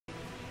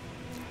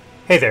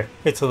Hey there,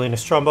 it's Elena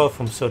Strombo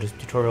from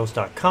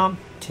SodaTutorials.com.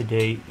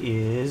 Today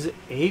is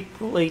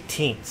April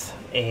 18th,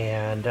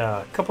 and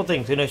a couple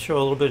things. I'm going to show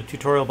a little bit of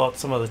tutorial about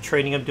some of the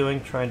training I'm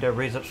doing, trying to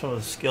raise up some of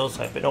the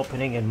skills I've been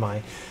opening in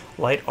my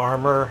light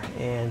armor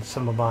and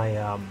some of my,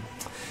 I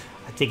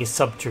think it's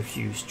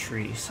subterfuge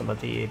tree, some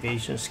of the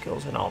evasion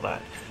skills and all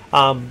that.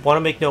 Want to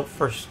make note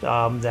first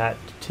that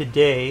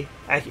today,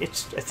 I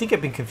think I've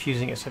been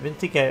confusing it. So I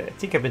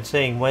think I've been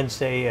saying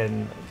Wednesday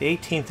and the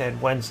 18th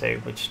and Wednesday,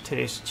 which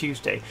today's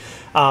Tuesday.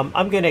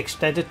 I'm going to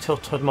extend it till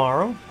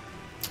tomorrow.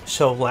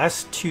 So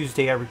last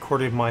Tuesday I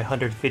recorded my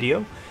 100th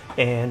video,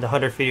 and the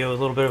 100th video is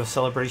a little bit of a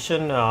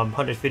celebration.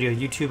 100th video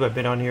YouTube. I've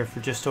been on here for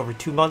just over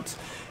 2 months,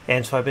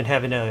 and so I've been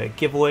having a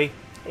giveaway.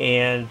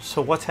 And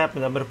so what's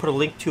happened, I'm going to put a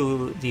link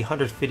to the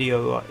 100th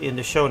video in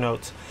the show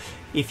notes.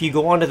 If you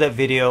go onto that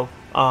video,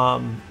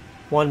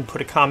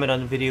 put a comment on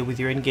the video with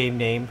your in-game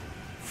name,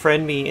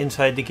 friend me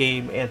inside the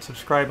game, and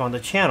subscribe on the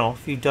channel.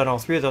 If you've done all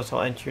three of those,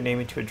 I'll enter your name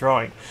into a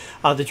drawing.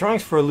 The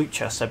drawing's for a loot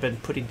chest I've been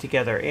putting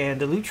together, and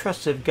the loot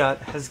chest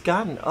has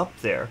gotten up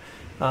there.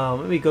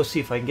 Let me go see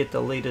if I can get the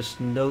latest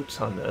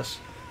notes on this.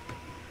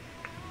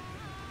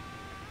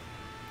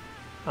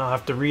 I'll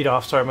have to read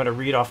off. Sorry, I'm going to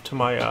read off to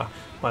my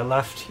my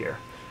left here.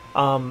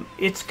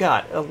 It's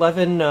got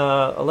 11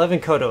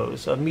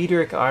 kodos, a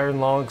meteoric iron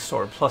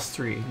longsword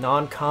 +3,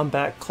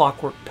 non-combat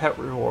clockwork pet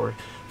reward,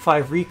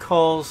 5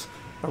 recalls,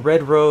 a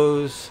red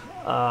rose,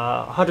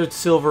 100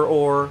 silver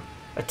ore,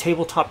 a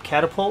tabletop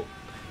catapult,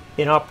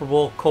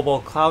 inoperable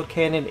cobalt cloud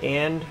cannon,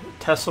 and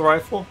Tesla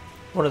rifle,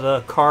 one of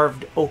the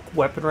carved oak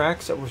weapon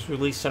racks that was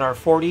released in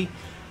R40.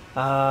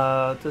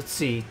 Let's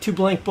see, 2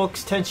 blank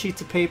books, 10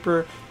 sheets of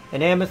paper,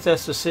 an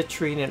amethyst, a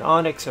citrine, an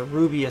onyx, a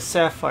ruby, a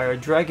sapphire, a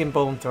dragon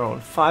bone throne,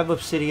 5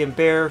 obsidian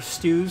bear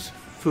stews,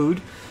 food,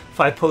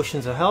 5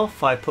 potions of health,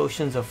 5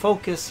 potions of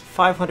focus,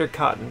 500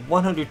 cotton,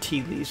 100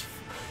 tea leaves,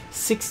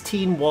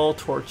 16 wall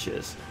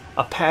torches,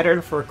 a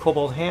pattern for a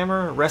cobalt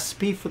hammer, a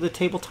recipe for the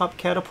tabletop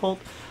catapult,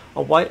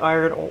 a white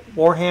iron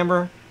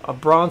warhammer, a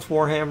bronze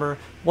warhammer,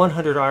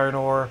 100 iron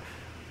ore,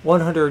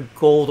 100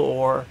 gold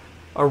ore,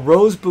 a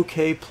rose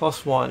bouquet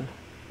 +1.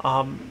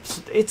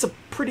 So it's a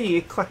pretty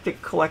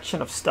eclectic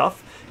collection of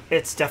stuff.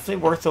 It's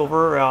definitely worth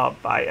over,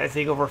 I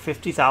think, over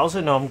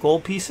 50,000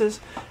 gold pieces.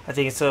 I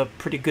think it's a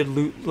pretty good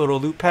little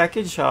loot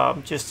package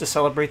just to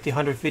celebrate the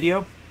 100th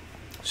video.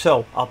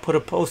 So I'll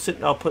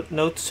put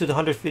notes to the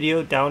 100th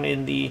video down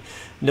in the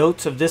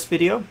notes of this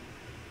video.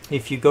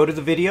 If you go to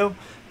the video,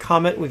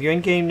 comment with your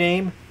in-game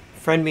name,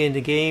 friend me in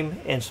the game,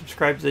 and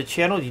subscribe to the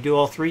channel. You do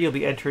all three, you'll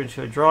be entered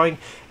into a drawing.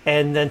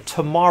 And then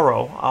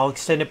tomorrow, I'll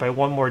extend it by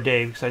one more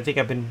day, because I think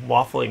I've been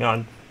waffling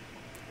on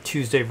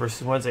Tuesday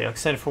versus Wednesday. I'll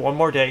extend it for one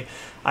more day.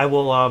 I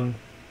will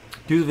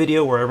do the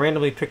video where I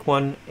randomly pick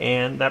one,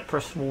 and that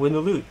person will win the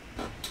loot.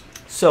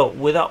 So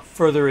without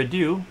further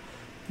ado,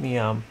 let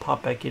me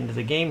pop back into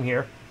the game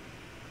here.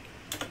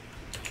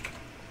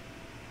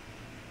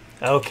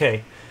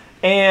 Okay,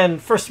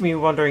 and first of me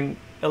wondering,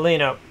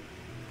 Elena,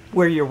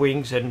 where are your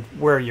wings and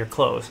where are your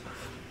clothes?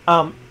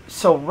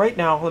 So right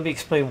now, let me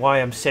explain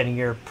why I'm standing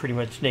here pretty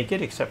much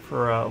naked, except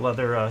for a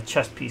leather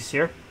chest piece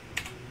here.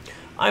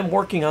 I'm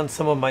working on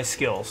some of my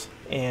skills,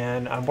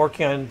 and I'm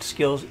working on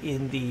skills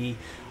in the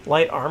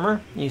light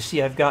armor. You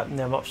see I've gotten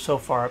them up so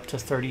far up to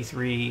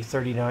 33,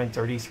 39,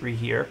 33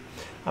 here.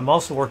 I'm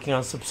also working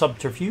on some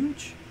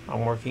subterfuge.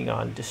 I'm working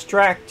on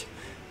distract,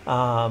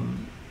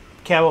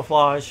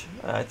 camouflage.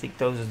 I think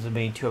those are the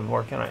main two I've been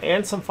working on,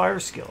 and some fire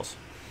skills.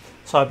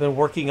 So I've been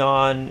working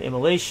on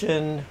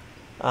immolation.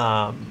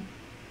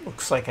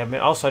 Looks like I've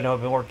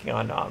been working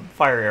on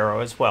fire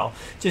arrow as well.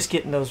 Just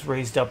getting those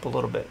raised up a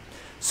little bit.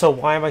 So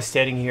why am I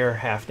standing here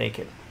half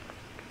naked?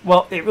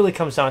 Well, it really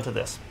comes down to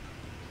this.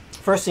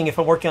 First thing, if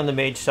I'm working on the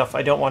mage stuff,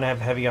 I don't want to have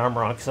heavy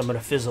armor on because I'm going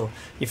to fizzle.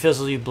 You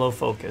fizzle, you blow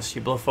focus.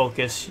 You blow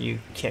focus, you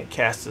can't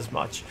cast as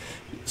much.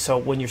 So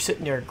when you're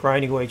sitting there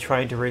grinding away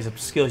trying to raise up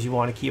skills, you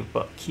want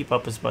to keep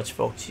up as much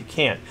focus as you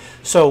can.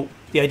 So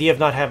the idea of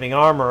not having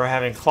armor or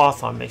having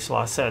cloth on makes a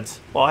lot of sense.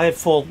 Well, I had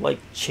full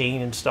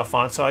chain and stuff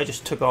on, so I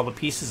just took all the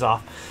pieces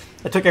off.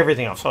 I took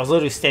everything off, so I was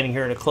literally standing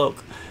here in a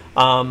cloak.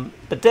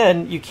 But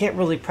then you can't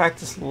really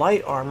practice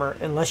light armor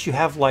unless you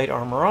have light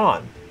armor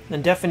on. The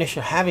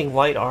definition of having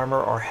light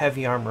armor or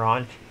heavy armor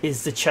on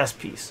is the chest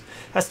piece.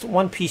 That's the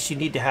one piece you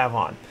need to have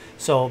on.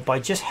 So by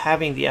just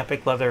having the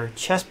epic leather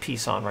chest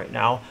piece on right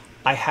now,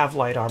 I have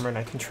light armor and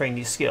I can train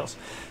these skills.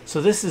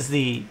 So this is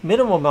the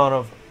minimum amount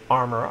of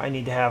armor I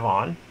need to have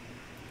on.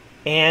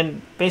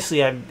 And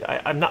basically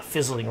I'm not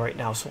fizzling right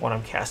now, so when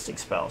I'm casting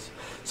spells.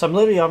 So I'm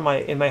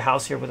literally in my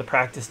house here with a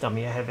practice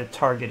dummy. I have it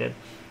targeted,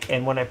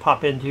 and when I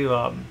pop into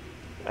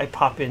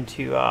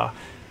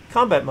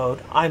combat mode,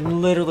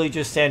 I'm literally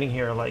just standing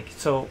here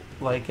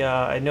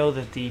I know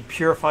that the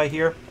purify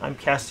here, I'm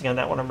casting on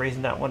that one, I'm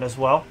raising that one as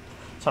well.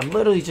 So I'm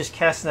literally just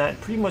casting that,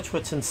 pretty much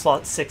what's in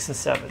slot 6 and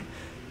 7.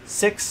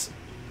 6,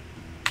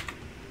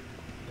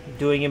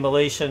 doing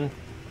immolation.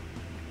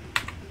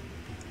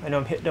 I know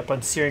I'm hitting up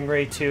on Searing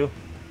Ray too.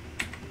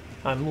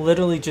 I'm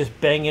literally just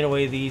banging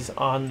away these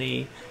on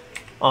the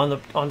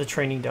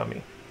training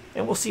dummy.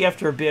 And we'll see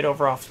after a bit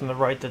over off on the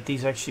right that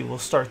these actually will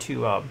start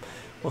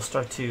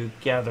to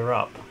gather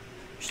up.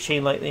 There's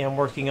chain lightning I'm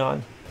working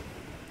on.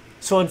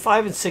 So in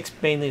 5 and 6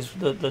 mainly is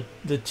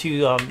the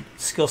two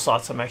skill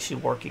slots I'm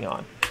actually working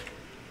on.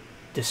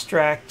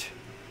 Distract.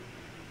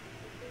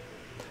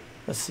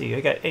 Let's see,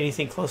 I got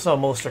anything close? No,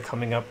 most are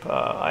coming up.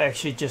 I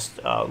actually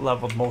just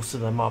leveled most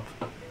of them up.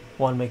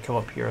 One may come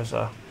up here as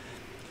a...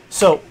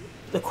 So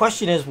the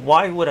question is,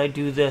 why would I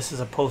do this as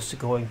opposed to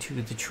going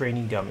to the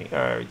training dummy?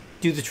 Or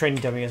do the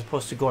training dummy as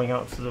opposed to going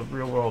out to the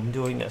real world and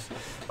doing this?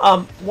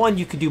 One,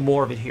 you could do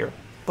more of it here.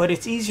 But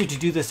it's easier to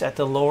do this at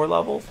the lower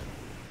levels.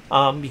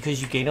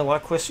 Because you gain a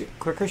lot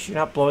quicker, so you're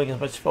not blowing as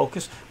much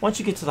focus. Once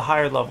you get to the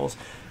higher levels,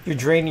 you're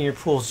draining your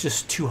pool is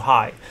just too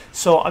high.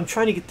 So I'm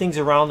trying to get things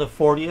around the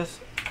 40th.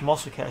 I'm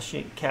also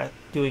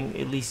doing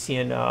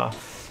Elysian, I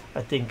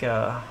think,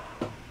 the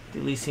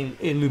Elysian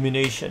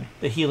illumination,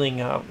 the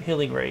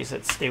healing rays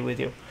that stay with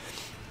you.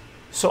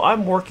 So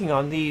I'm working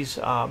on these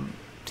to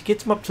get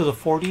them up to the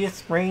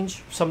 40th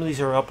range. Some of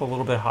these are up a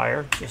little bit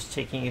higher, just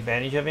taking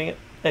advantage of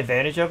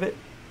it.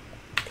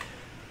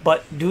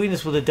 But doing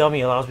this with a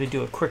dummy allows me to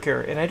do it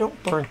quicker, and I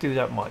don't burn through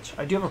that much.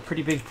 I do have a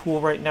pretty big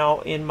pool right now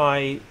in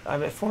my...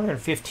 I'm at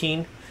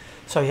 415,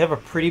 so I have a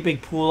pretty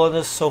big pool on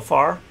this so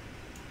far.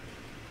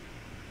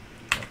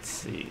 Let's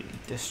see,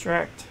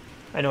 distract.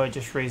 I know I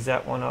just raised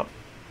that one up.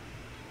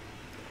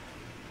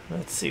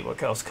 Let's see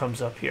what else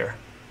comes up here.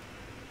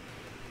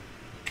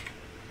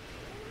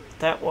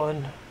 That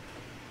one,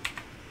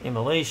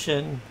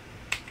 immolation,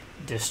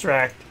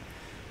 distract.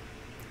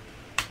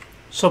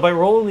 So by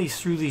rolling these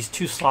through these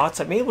two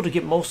slots, I'm able to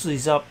get most of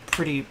these up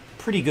pretty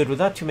good with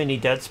not too many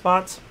dead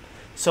spots.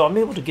 So I'm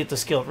able to get the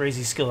skill, raise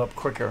these skill up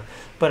quicker.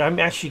 But I'm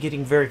actually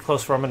getting very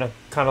close where I'm going to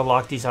kind of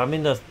lock these. I'm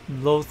in the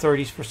low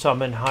 30s for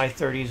some and high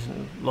 30s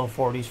and low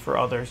 40s for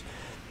others.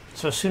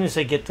 So as soon as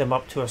I get them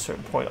up to a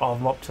certain point, all of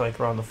them up to like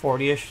around the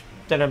 40-ish,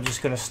 then I'm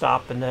just going to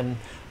stop, and then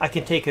I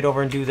can take it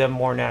over and do them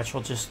more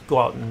natural, just go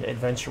out and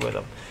adventure with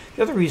them.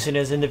 The other reason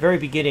is in the very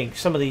beginning,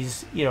 some of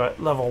these, you know,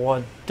 at level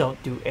 1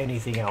 don't do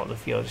anything out in the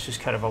field. It's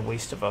just kind of a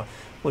waste of a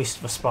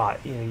spot.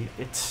 You know,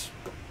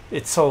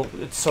 it's so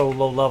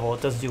low level.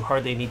 It doesn't do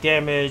hardly any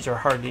damage or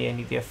hardly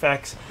any of the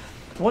effects.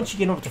 Once you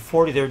get up to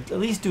 40, they're at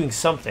least doing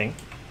something.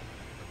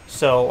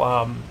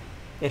 So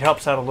it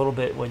helps out a little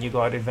bit when you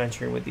go out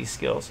adventuring with these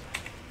skills.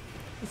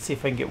 Let's see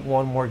if I can get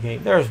one more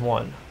game. There's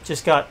one.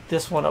 Just got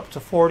this one up to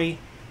 40.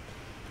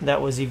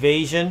 That was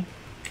evasion.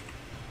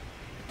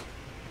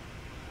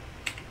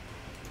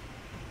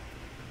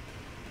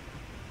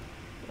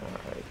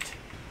 Alright.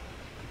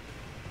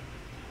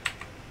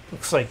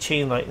 Looks like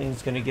chain lightning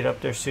is going to get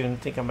up there soon. I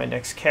think on my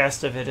next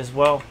cast of it as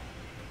well.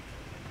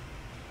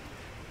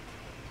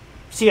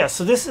 So yeah,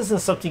 so this isn't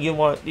something you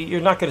want.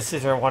 You're not going to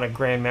sit there and want to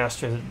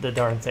grandmaster the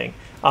darn thing.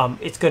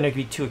 It's going to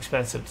be too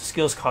expensive. The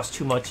skills cost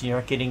too much, and you're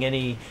not getting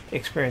any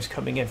experience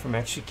coming in from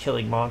actually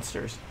killing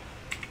monsters.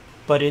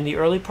 But in the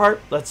early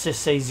part, let's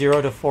just say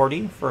 0 to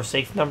 40 for a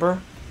safe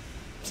number.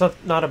 It's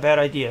not a bad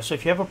idea. So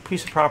if you have a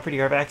piece of property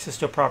or have access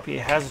to a property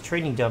that has a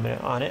training dummy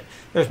on it,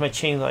 there's my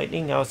chain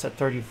lightning. Now it's at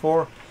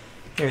 34.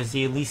 There's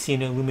the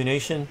Elysian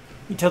illumination.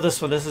 You tell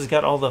this one, this has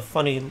got all the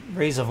funny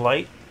rays of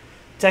light.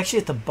 It's actually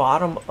at the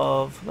bottom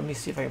of, let me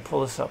see if I can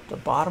pull this up, the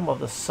bottom of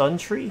the sun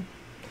tree.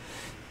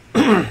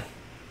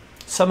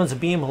 Summons a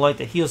beam of light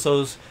that heals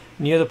those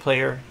near the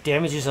player,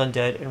 damages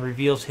undead, and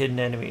reveals hidden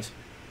enemies.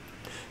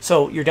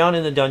 So you're down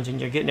in the dungeon,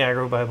 you're getting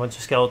aggro by a bunch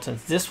of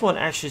skeletons. This one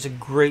actually is a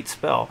great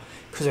spell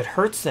because it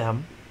hurts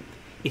them,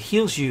 it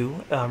heals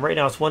you. Right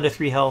now it's 1 to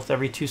 3 health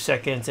every 2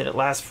 seconds, and it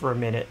lasts for a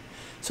minute.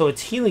 So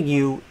it's healing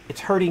you,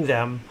 it's hurting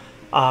them.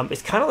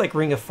 It's kind of like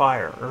Ring of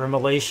Fire or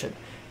Immolation,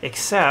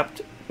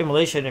 except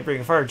Immolation and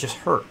Ring of Fire just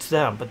hurts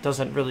them, but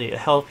doesn't really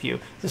help you.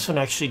 This one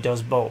actually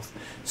does both.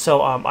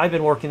 So I've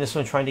been working this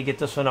one, trying to get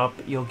this one up.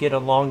 You'll get a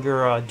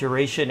longer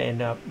duration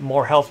and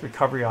more health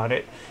recovery on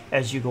it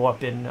as you go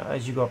up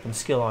in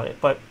skill on it.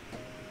 But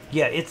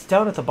yeah, it's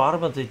down at the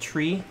bottom of the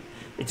tree.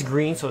 It's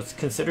green, so it's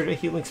considered a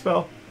healing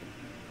spell.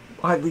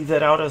 I'd leave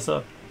that out as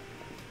a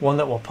one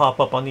that will pop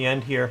up on the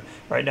end here.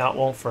 Right now it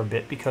won't for a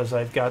bit because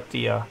I've got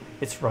the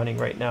it's running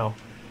right now.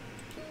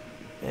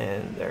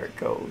 And there it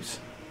goes.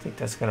 I think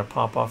that's going to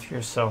pop off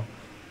here. So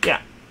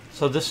yeah,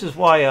 so this is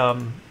why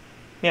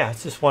yeah,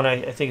 it's just one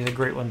I think is a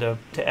great one to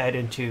add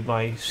into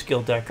my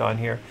skill deck on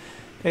here.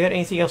 I got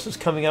anything else that's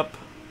coming up?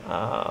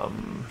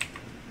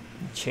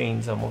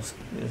 Chains almost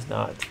is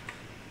not.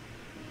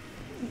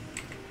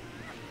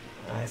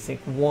 I think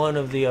one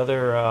of the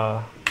other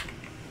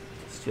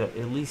let's do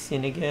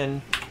Elysian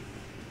again.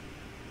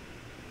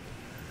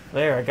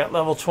 There, I got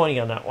level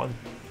 20 on that one.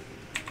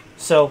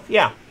 So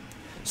yeah,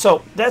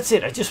 so that's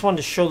it. I just wanted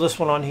to show this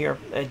one on here.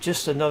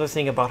 Just another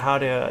thing about how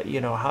to, you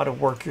know, how to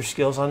work your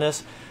skills on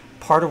this.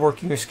 Part of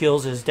working your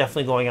skills is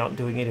definitely going out and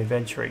doing it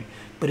adventuring.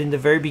 But in the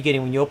very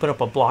beginning, when you open up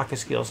a block of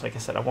skills, like I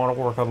said, I want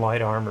to work on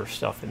light armor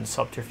stuff and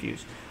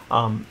subterfuge.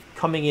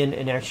 Coming in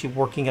and actually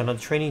working on a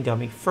training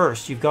dummy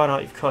first, you've gone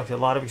out, you've collected a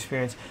lot of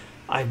experience.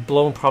 I've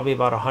blown probably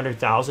about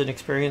 100,000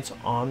 experience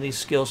on these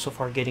skills so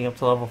far, getting up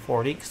to level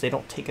 40, because they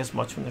don't take as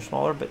much when they're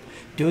smaller, but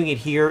doing it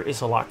here is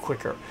a lot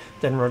quicker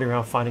than running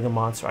around finding a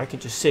monster. I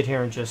can just sit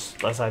here and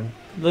just, as I'm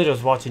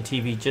literally watching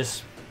TV,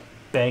 just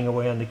bang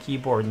away on the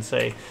keyboard and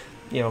say,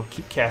 you know,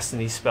 keep casting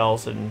these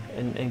spells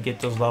and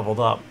get those leveled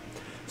up.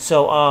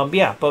 So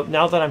yeah, but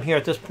now that I'm here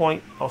at this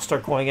point, I'll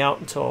start going out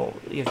until,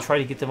 you know, try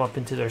to get them up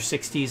into their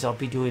 60s. I'll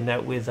be doing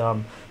that with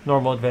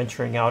normal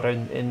adventuring out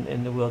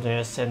in the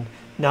wilderness. And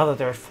now that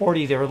they're at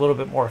 40, they're a little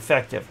bit more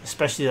effective,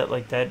 especially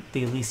the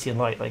Elysian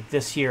Light. Like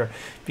this here,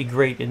 be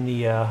great in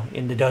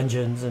the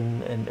dungeons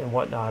and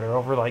whatnot, or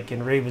over like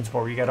in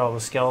Ravensmoor where you got all the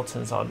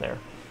skeletons on there.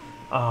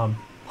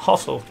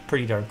 Also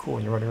pretty darn cool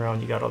when you're running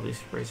around, you got all these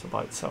razor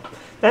bites. So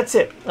that's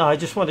it. I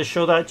just wanted to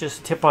show that,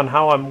 just a tip on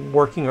how I'm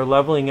working or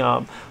leveling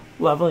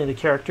the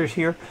characters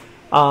here.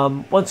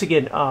 Once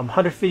again,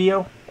 100th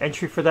video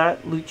entry for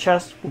that loot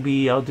chest will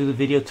be, I'll do the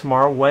video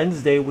tomorrow,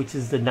 Wednesday, which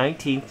is the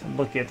 19th. I'm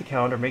looking at the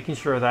calendar, making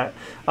sure of that.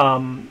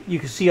 You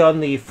can see on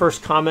the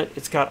first comment,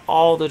 it's got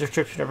all the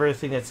description of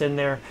everything that's in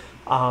there.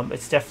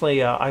 It's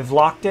definitely, I've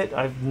locked it.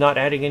 I'm not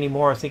adding any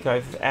more. I think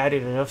I've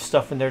added enough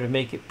stuff in there to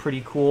make it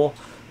pretty cool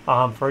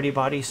for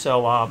anybody.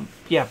 So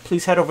yeah,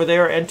 please head over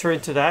there, enter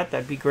into that.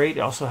 That'd be great.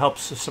 It also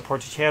helps to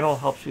support the channel,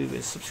 helps me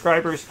with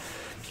subscribers.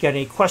 If you got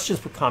any questions,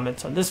 put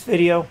comments on this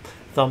video.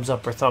 Thumbs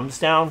up or thumbs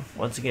down.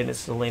 Once again,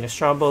 it's Elena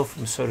Strombo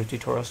from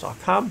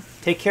SodaTutorials.com.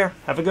 Take care.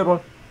 Have a good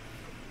one.